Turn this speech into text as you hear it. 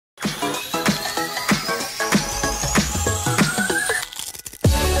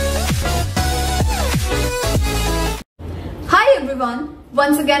everyone,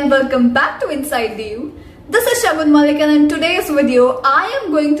 once again welcome back to Inside You. This is Shagun Malik, and in today's video I am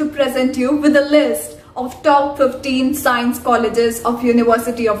going to present you with a list of top 15 science colleges of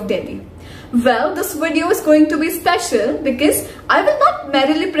University of Delhi. Well, this video is going to be special because I will not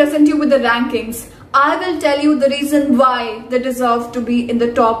merely present you with the rankings. I will tell you the reason why they deserve to be in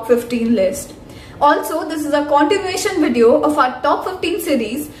the top 15 list. Also, this is a continuation video of our top 15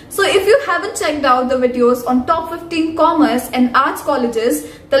 series. So if you haven't checked out the videos on top 15 commerce and arts colleges,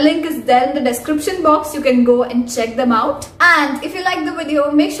 the link is there in the description box. You can go and check them out. And if you like the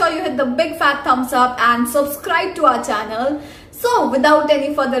video, make sure you hit the big fat thumbs up and subscribe to our channel. So without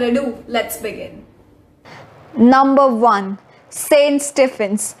any further ado, let's begin. Number 1. St.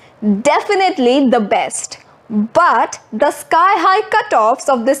 Stephen's. Definitely the best. But the sky-high cutoffs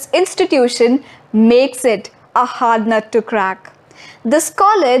of this institution makes it a hard nut to crack. This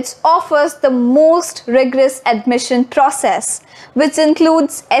college offers the most rigorous admission process, which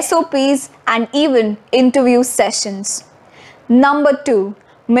includes SOPs and even interview sessions. Number 2.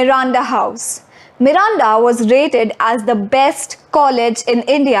 Miranda House. Miranda was rated as the best college in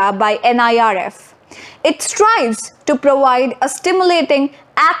India by NIRF. It strives to provide a stimulating,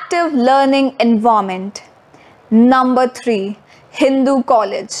 active learning environment. Number 3. Hindu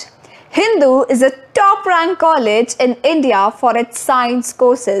College. Hindu is a top-ranked college in India for its science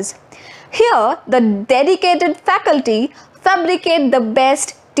courses. Here, the dedicated faculty fabricate the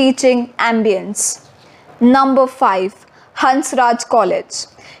best teaching ambience. Number 5. HANSRAJ College.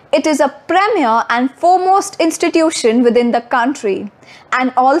 It is a premier and foremost institution within the country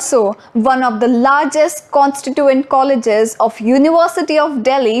and also one of the largest constituent colleges of University of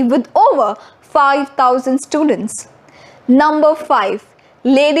Delhi with over 5,000 students. Number 5.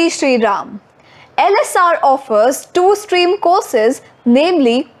 Lady Shri Ram. LSR offers two stream courses,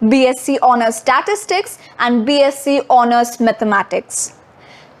 namely B.Sc Honours Statistics and B.Sc Honours Mathematics.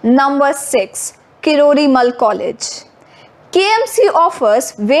 Number 6. Kirori Mal College. KMC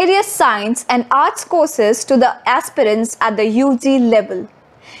offers various science and arts courses to the aspirants at the UG level.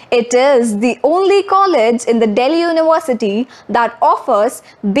 It is the only college in the Delhi University that offers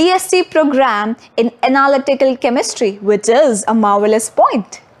B.Sc program in analytical chemistry, which is a marvelous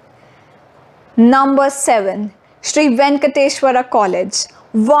point. Number 7. SHRI VENKATESHWARA College,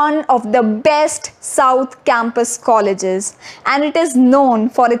 one of the best South Campus colleges, and it is known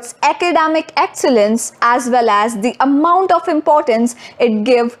for its academic excellence as well as the amount of importance it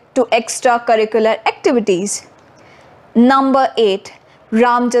gives to extracurricular activities. Number 8.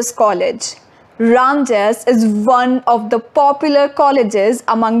 RAMJAS College. RAMJAS is one of the popular colleges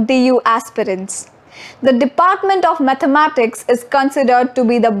among DU aspirants. The Department of Mathematics is considered to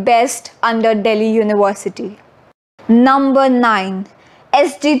be the best under Delhi University. Number 9.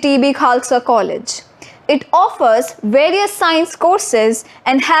 SGTB KHALSA College. It offers various science courses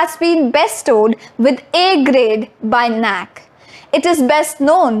and has been bestowed with A grade by NAC. It is best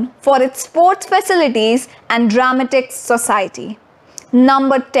known for its sports facilities and dramatic society.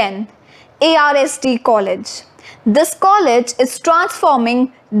 Number 10. ARSD College. This college is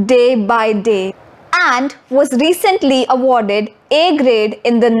transforming day by day and was recently awarded A grade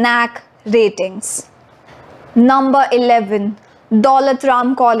in the NAC ratings. Number 11.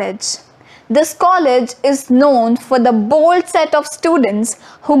 DAULAT College. This college is known for the bold set of students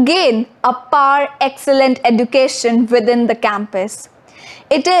who gain a par excellent education within the campus.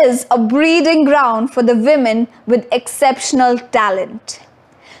 It is a breeding ground for the women with exceptional talent.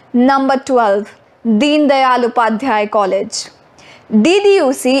 Number 12. Deen Dayal Upadhyay College.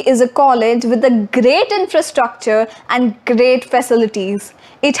 DDUC is a college with a great infrastructure and great facilities.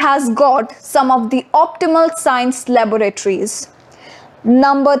 It has got some of the optimal science laboratories.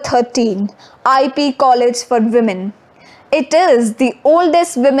 Number 13. IP College for Women. It is the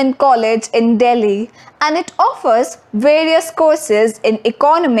oldest women college in Delhi and it offers various courses in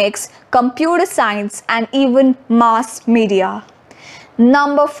economics, computer science and even mass media.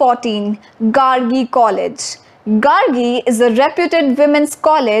 Number 14. GARGI College. GARGI is a reputed women's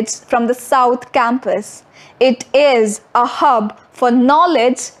college from the South Campus. It is a hub for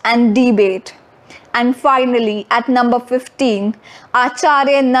knowledge and debate. And finally, at number 15,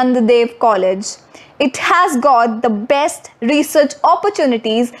 ACHARYA Nandadev College. It has got the best research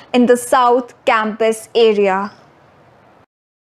opportunities in the South Campus area.